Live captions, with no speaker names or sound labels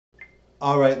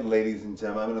Alright, ladies and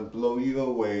gentlemen, I'm going to blow you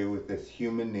away with this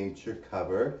Human Nature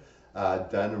cover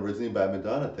done originally by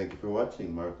Madonna. Thank you for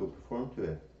watching. Marco performed to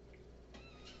it.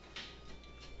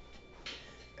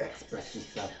 Express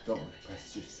yourself, don't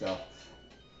repress yourself.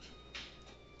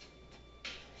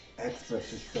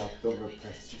 Express yourself, don't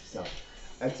repress yourself.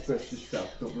 Express yourself,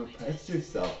 don't repress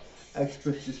yourself.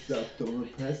 Express yourself, don't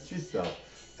repress yourself.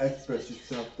 Express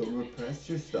yourself, don't repress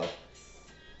yourself.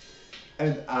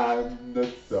 And I'm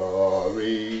not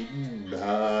sorry,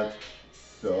 not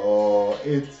so.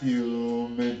 It's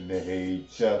human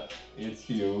nature, it's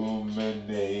human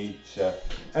nature.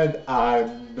 And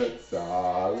I'm not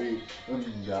sorry, I'm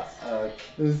not,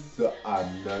 so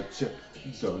I'm not sure.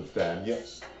 Don't stand yet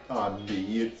on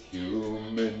me, it's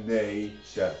human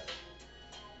nature.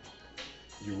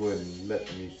 You wouldn't let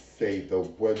me say the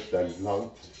words I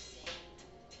longed to.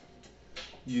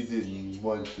 You didn't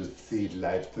want to see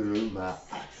light through my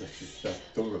eyes. Express yourself,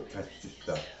 don't repress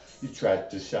yourself. You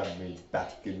tried to shove me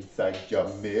back inside your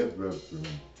mirror room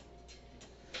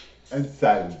and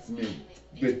silence me,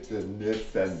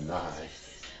 bitterness and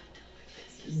lies.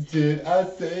 Did I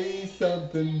say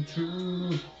something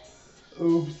true?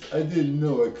 Oops, I didn't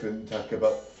know I couldn't talk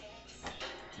about.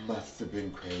 Must have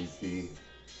been crazy.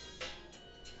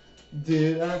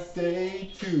 Did I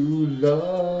stay too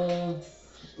long?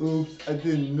 Oops, I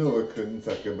didn't know I couldn't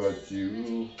talk about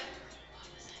you.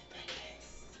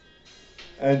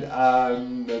 And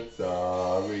I'm not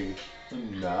sorry,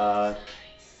 I'm not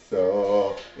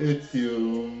so. It's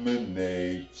human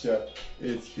nature,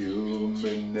 it's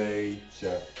human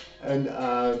nature. And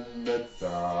I'm not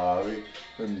sorry,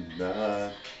 I'm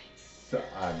not so.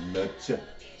 I'm not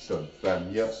so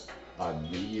from you. On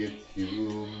me, it's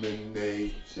human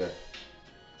nature.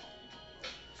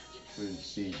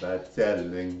 See by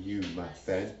telling you my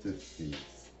fantasies.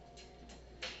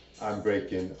 I'm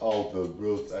breaking all the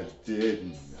rules I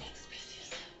didn't know.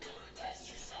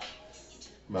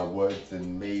 My words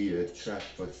and made a trap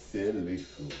for silly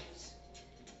fools.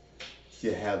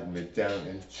 You held me down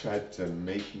and tried to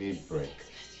make me break.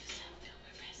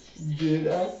 Did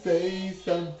I say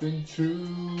something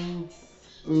true?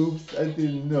 Oops, I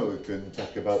didn't know I couldn't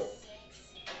talk about.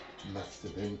 Must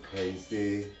have been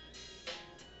crazy.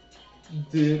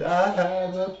 Did I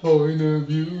have a point of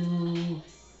view?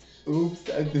 Oops,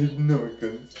 I didn't know I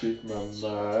couldn't speak my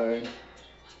mind.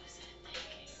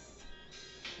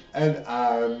 And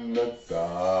I'm not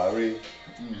sorry,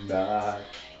 not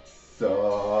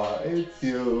so. It's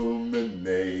human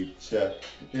nature,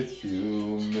 it's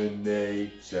human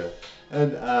nature.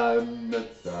 And I'm not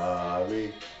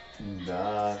sorry,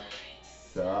 not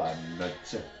so. I'm not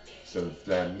sure. So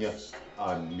slam you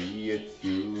on me, it's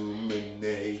human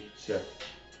nature.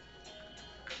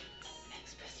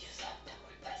 Express yourself, don't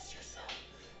repress yourself.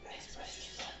 Express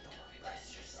yourself, don't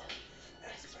repress yourself.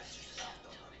 Express yourself,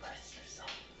 don't repress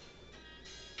yourself.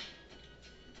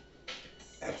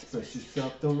 Express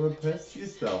yourself, don't repress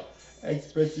yourself.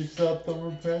 Express yourself, don't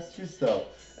repress yourself.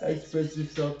 Express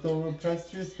yourself, don't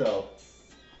repress yourself.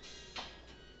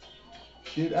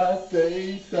 Did I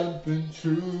say something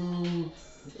true?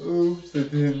 Oops, I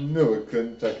didn't know I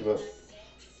couldn't talk about.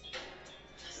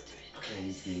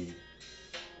 Crazy.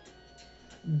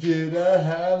 Did I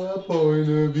have a point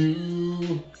of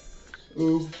view?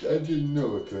 Oops, I didn't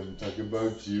know I couldn't talk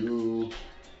about you.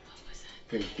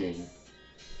 Thinking.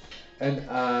 And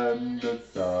I'm not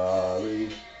sorry,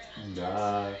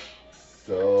 not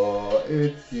so.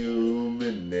 It's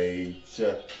human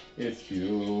nature, it's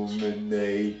human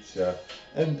nature.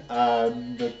 And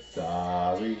I'm not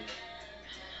sorry,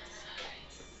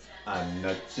 I'm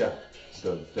not sure.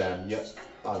 Don't damn you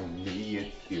on me,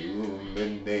 it's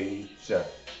human nature.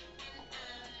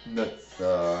 Not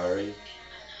sorry,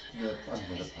 no, I'm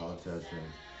not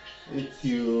apologizing. It's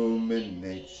human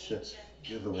nature.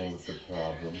 You're the one with the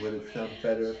problem. Would it sound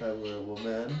better if I were a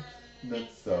woman? Not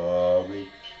sorry.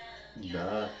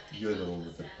 Nah, you're the one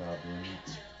with the problem.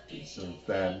 So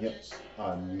fam, yep,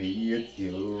 on me it's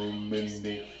human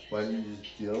nature. Why don't you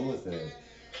just deal with it?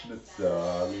 Not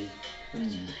sorry.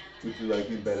 Would you like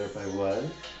me better if I was?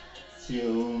 It's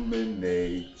human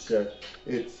nature.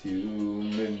 It's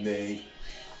human nature.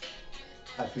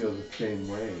 I feel the same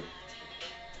way.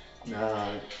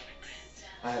 Nah,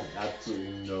 I have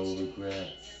absolutely no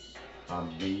regrets.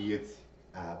 On me, it's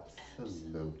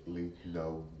absolutely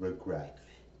no regrets.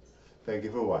 Thank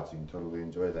you for watching. Totally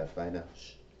enjoyed that. Bye now.